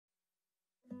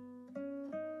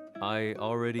I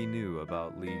already knew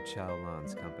about Li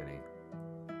Chaolan's company,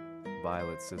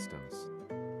 Violet Systems,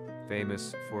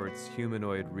 famous for its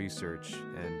humanoid research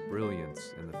and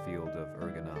brilliance in the field of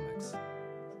ergonomics.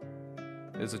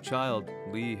 As a child,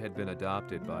 Li had been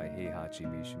adopted by Heihachi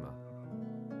Mishima,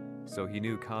 so he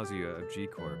knew Kazuya of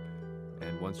G-Corp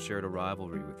and once shared a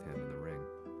rivalry with him in the ring.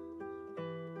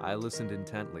 I listened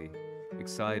intently,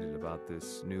 excited about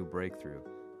this new breakthrough.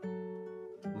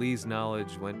 Li's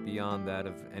knowledge went beyond that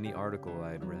of any article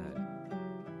I had read.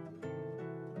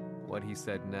 What he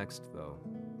said next, though,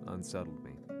 unsettled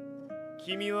me.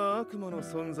 君は悪魔の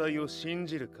存在を信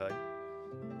じるかい?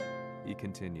 He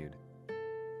continued.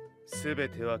 すべ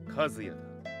ては和也だ。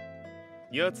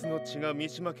奴の血が三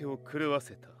島家を狂わ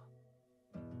せた。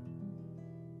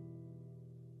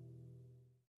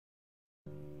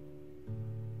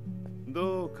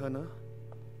どうかな?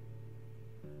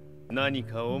 何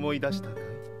か思い出したかい?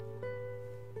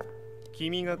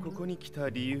 君がここに来た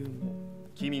理由も、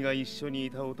君が一緒に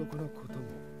いた男のこと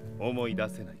も思い出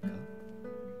せないか?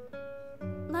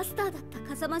 マスターだった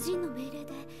風間陣の命令で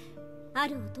あ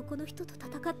る男の人と戦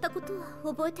ったことは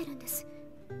覚えてるんです。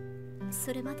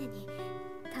それまでに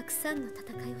たくさんの戦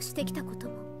いをしてきたこと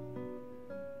も。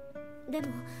でも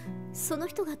その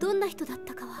人がどんな人だっ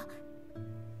たかは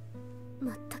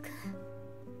全く。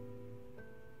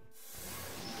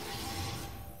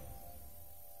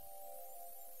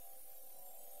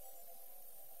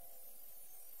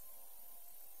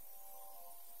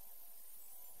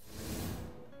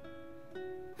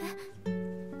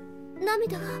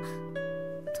涙が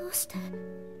どうして？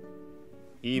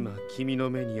今君の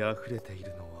目に溢れてい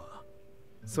るのは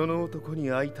その男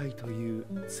に会いたいという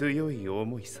強い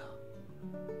思いさ。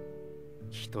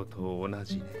人と同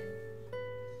じね。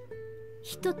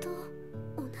人と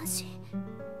同じ？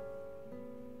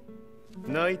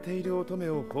泣いている乙女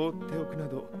を放っておくな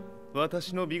ど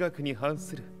私の美学に反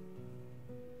する。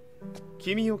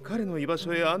君を彼の居場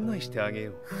所へ案内してあげ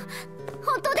よう。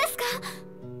本当ですか？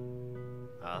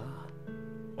ああ、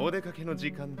お出かけの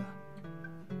時間だ。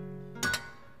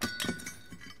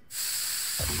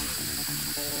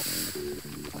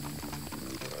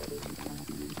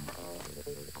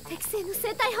適正の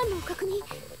生体反応を確認。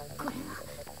これは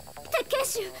鉄拳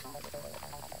臭。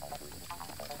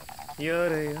や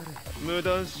れやれ、無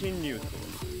断侵入と。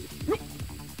リ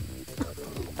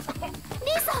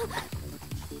ーさん。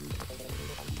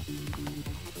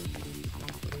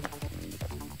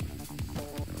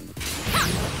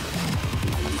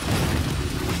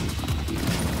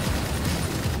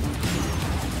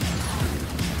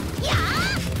やー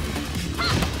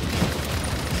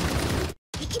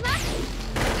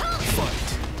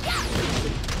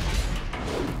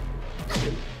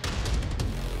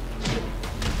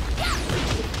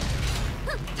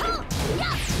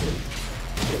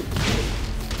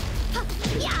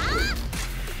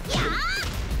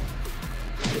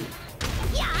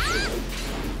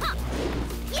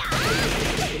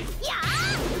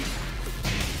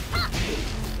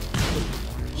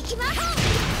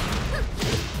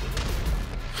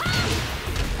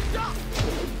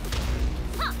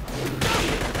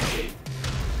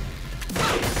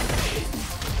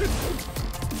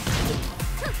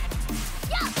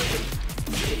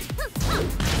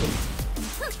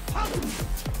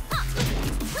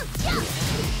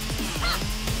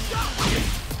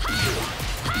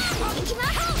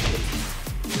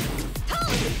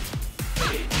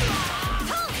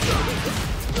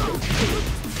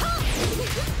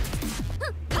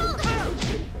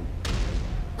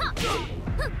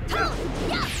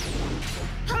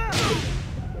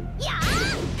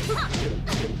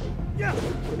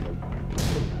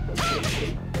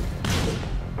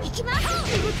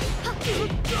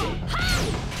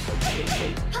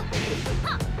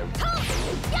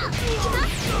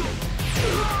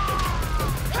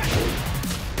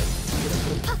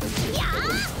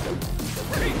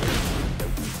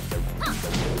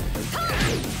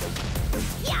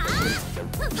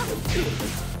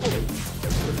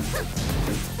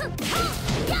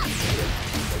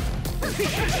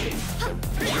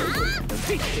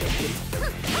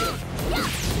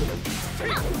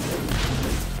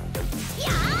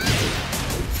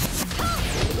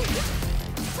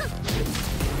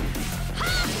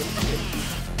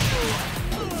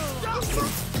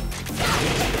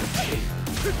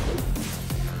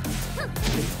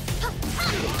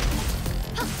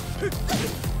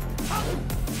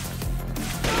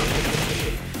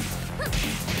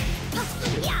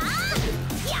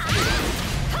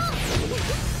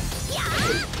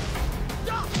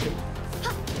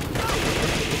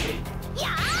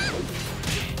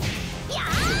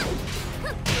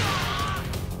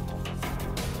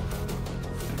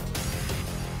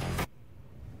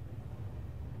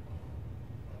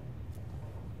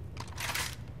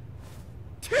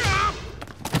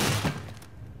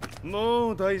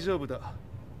もう大丈夫だ。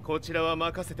こちらは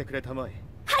任せてくれたまえ。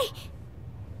はい。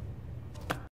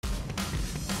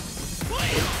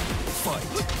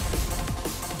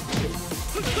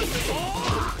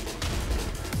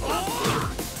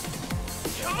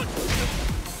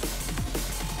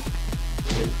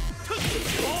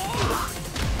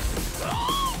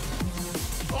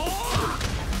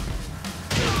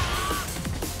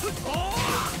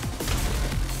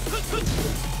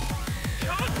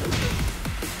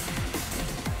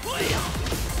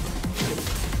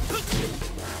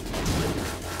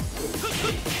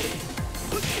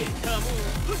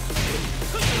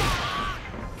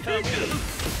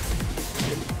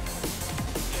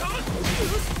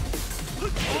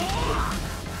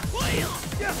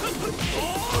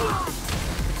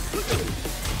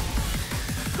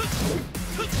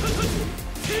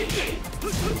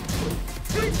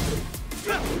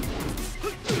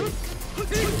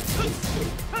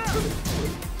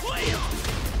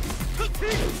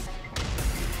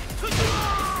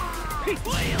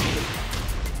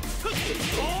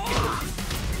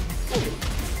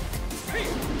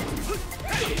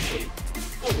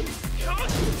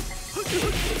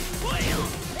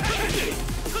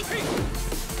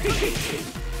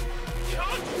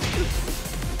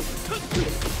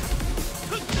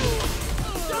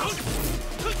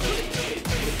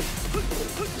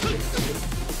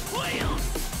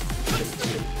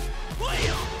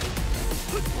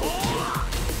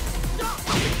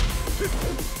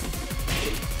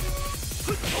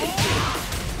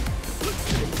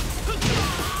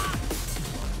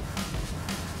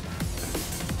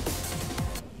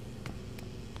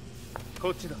こ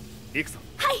っちだ。行くぞ。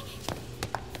はい。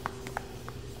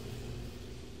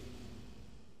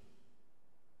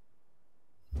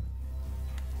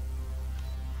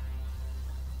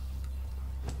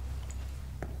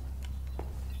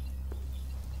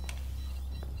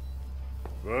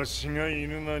わしが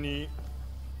犬間に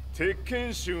鉄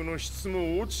拳衆の質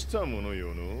も落ちたもの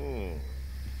よの。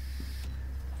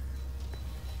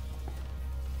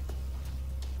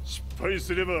失敗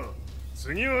すれば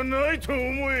次はないと思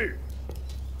え。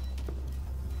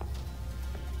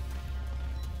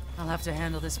I'll have to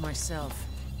handle this myself.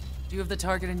 Do you have the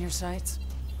target in your sights?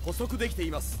 捕捉できてい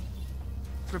ます。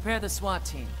 Prepare the SWAT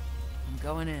team. I'm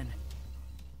going in.